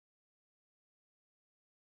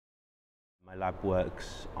My lab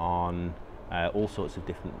works on all sorts of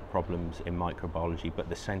different problems in microbiology, but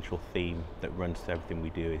the central theme that runs through everything we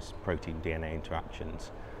do is protein-DNA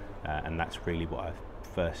interactions, and that's really what I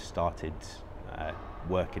first started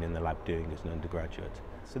working in the lab doing as an undergraduate.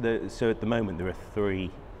 So at the moment there are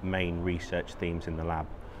three main research themes in the lab.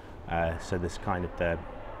 So there's kind of the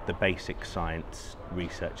basic science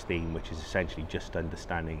research theme, which is essentially just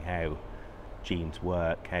understanding how genes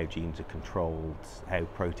work, how genes are controlled, how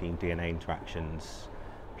protein-DNA interactions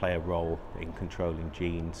play a role in controlling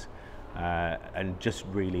genes, and just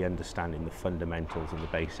really understanding the fundamentals and the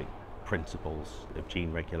basic principles of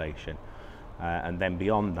gene regulation. And then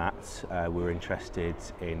beyond that, we're interested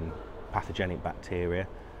in pathogenic bacteria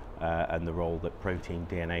and the role that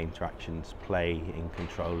protein-DNA interactions play in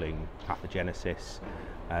controlling pathogenesis.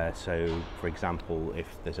 So, for example, if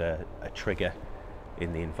there's a trigger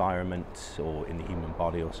in the environment or in the human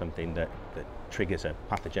body or something that triggers a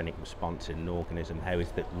pathogenic response in an organism, how is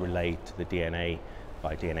that relayed to the DNA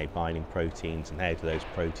by DNA binding proteins, and how do those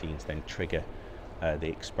proteins then trigger the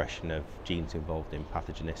expression of genes involved in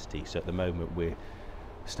pathogenicity? So at the moment we're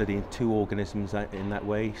studying two organisms in that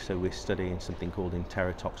way. So we're studying something called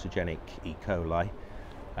enterotoxigenic E. coli,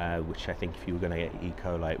 which I think if you were going to get E.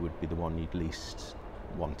 coli it would be the one you'd least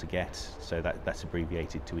want to get, so that's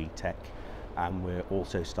abbreviated to ETEC. And we're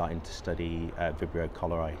also starting to study Vibrio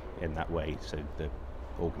cholerae in that way, so the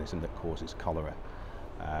organism that causes cholera.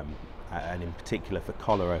 And in particular for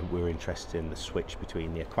cholera, we're interested in the switch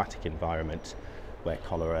between the aquatic environment, where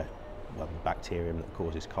cholera, well, the bacterium that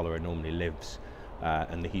causes cholera normally lives,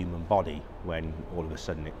 and the human body, when all of a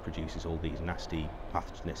sudden it produces all these nasty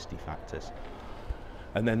pathogenicity factors.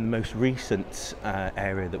 And then the most recent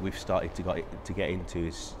area that we've started to get into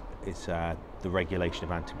is the regulation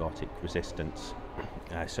of antibiotic resistance.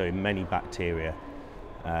 So in many bacteria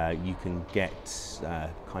you can get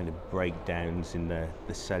kind of breakdowns in the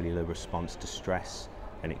cellular response to stress,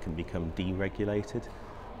 and it can become deregulated,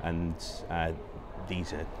 and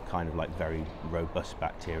these are kind of like very robust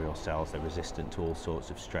bacterial cells. They're resistant to all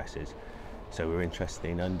sorts of stresses. So we're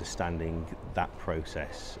interested in understanding that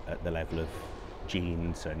process at the level of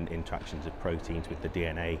genes and interactions of proteins with the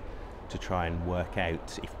DNA, to try and work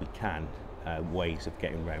out, if we can, ways of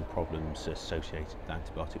getting around problems associated with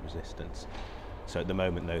antibiotic resistance. So at the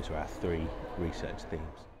moment those are our three research themes.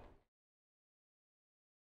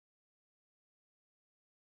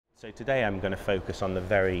 So today I'm going to focus on the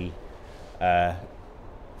very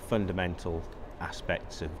fundamental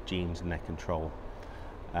aspects of genes and their control,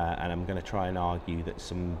 and I'm going to try and argue that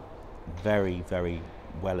some very, very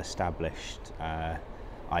well established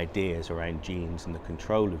ideas around genes and the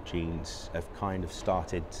control of genes have kind of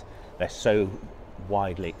started, they're so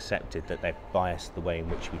widely accepted that they've biased the way in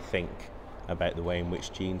which we think about the way in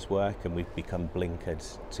which genes work, and we've become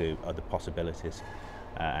blinkered to other possibilities.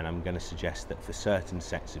 And I'm going to suggest that for certain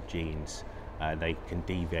sets of genes they can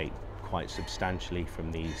deviate quite substantially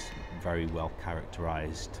from these very well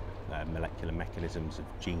characterized molecular mechanisms of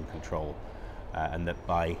gene control, and that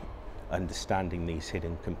by understanding these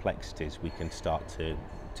hidden complexities we can start to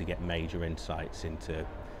get major insights into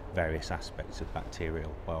various aspects of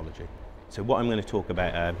bacterial biology. So what I'm going to talk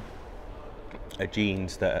about are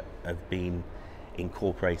genes that have been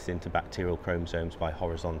incorporated into bacterial chromosomes by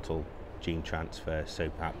horizontal gene transfer, so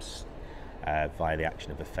perhaps via the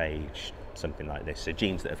action of a phage, something like this. So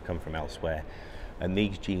genes that have come from elsewhere, and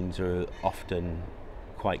these genes are often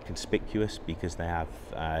quite conspicuous because they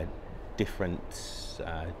have different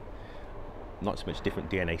not so much different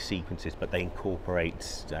DNA sequences, but they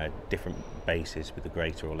incorporate different bases with a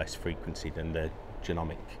greater or less frequency than the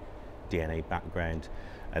genomic DNA background.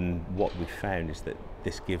 And what we've found is that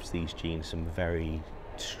this gives these genes some very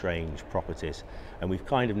strange properties. And we've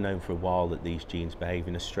kind of known for a while that these genes behave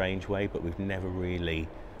in a strange way, but we've never really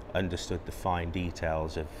understood the fine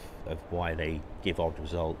details of why they give odd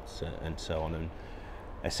results and so on. And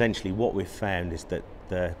essentially what we've found is that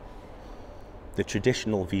the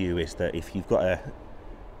traditional view is that if you've got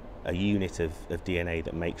a unit of DNA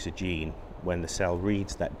that makes a gene, when the cell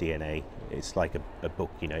reads that DNA, it's like a book,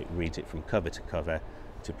 you know, it reads it from cover to cover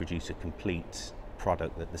to produce a complete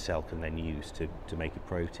product that the cell can then use to make a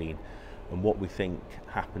protein. And what we think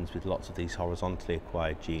happens with lots of these horizontally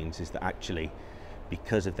acquired genes is that actually,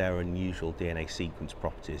 because of their unusual DNA sequence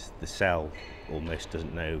properties, the cell almost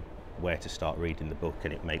doesn't know where to start reading the book,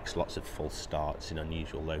 and it makes lots of false starts in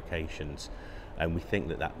unusual locations. And we think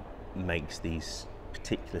that that makes these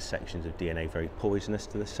particular sections of DNA very poisonous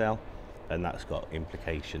to the cell, and that's got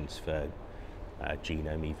implications for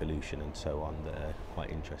genome evolution and so on that are quite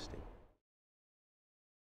interesting.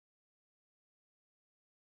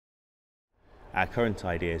 Our current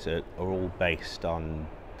ideas are all based on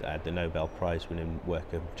the Nobel Prize winning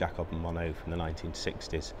work of Jacob and Monod from the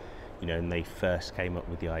 1960s. And they first came up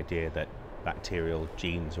with the idea that bacterial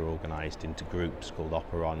genes are organised into groups called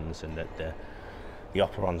operons, and that the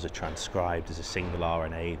operons are transcribed as a single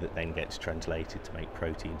RNA that then gets translated to make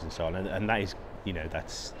proteins and so on. And that is,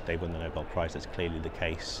 they won the Nobel Prize. That's clearly the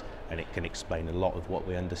case, and it can explain a lot of what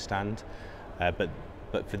we understand. But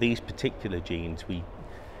for these particular genes,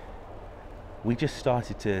 we just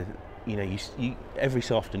started to, every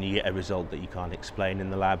so often you get a result that you can't explain in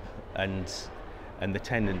the lab, and the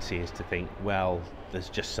tendency is to think, well, there's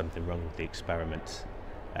just something wrong with the experiment,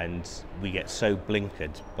 and we get so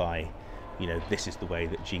blinkered by, this is the way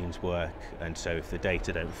that genes work, and so if the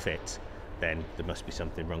data don't fit, then there must be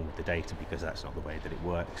something wrong with the data because that's not the way that it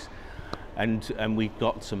works. And we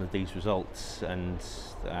got some of these results, and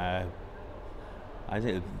I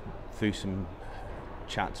think through some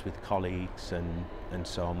chats with colleagues and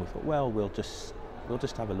so on, we thought, well, we'll just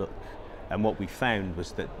have a look. And what we found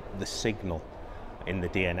was that the signal in the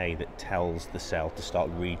DNA that tells the cell to start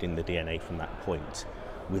reading the DNA from that point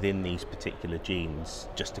within these particular genes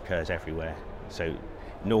just occurs everywhere. So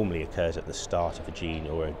normally occurs at the start of a gene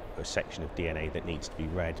or a section of DNA that needs to be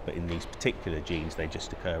read, but in these particular genes they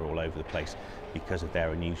just occur all over the place because of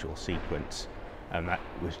their unusual sequence, and that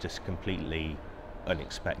was just completely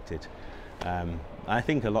unexpected. I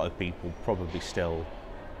think a lot of people probably still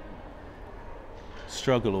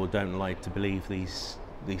struggle or don't like to believe these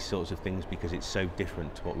sorts of things because it's so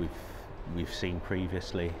different to what we've seen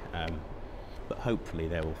previously, but hopefully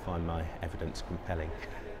they will find my evidence compelling.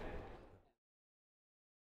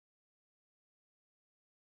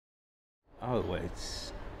 Oh, well,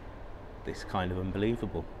 it's kind of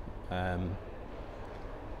unbelievable,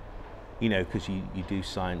 because you do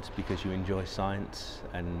science because you enjoy science,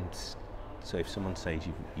 and so if someone says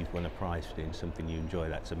you've won a prize for doing something you enjoy,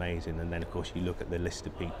 that's amazing. And then of course you look at the list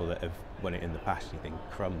of people that have won it in the past, you think,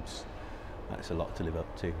 crumbs, that's a lot to live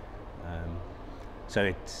up to.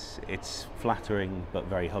 So it's flattering but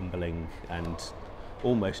very humbling and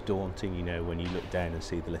almost daunting, when you look down and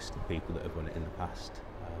see the list of people that have won it in the past.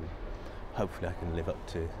 Hopefully I can live up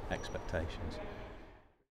to expectations.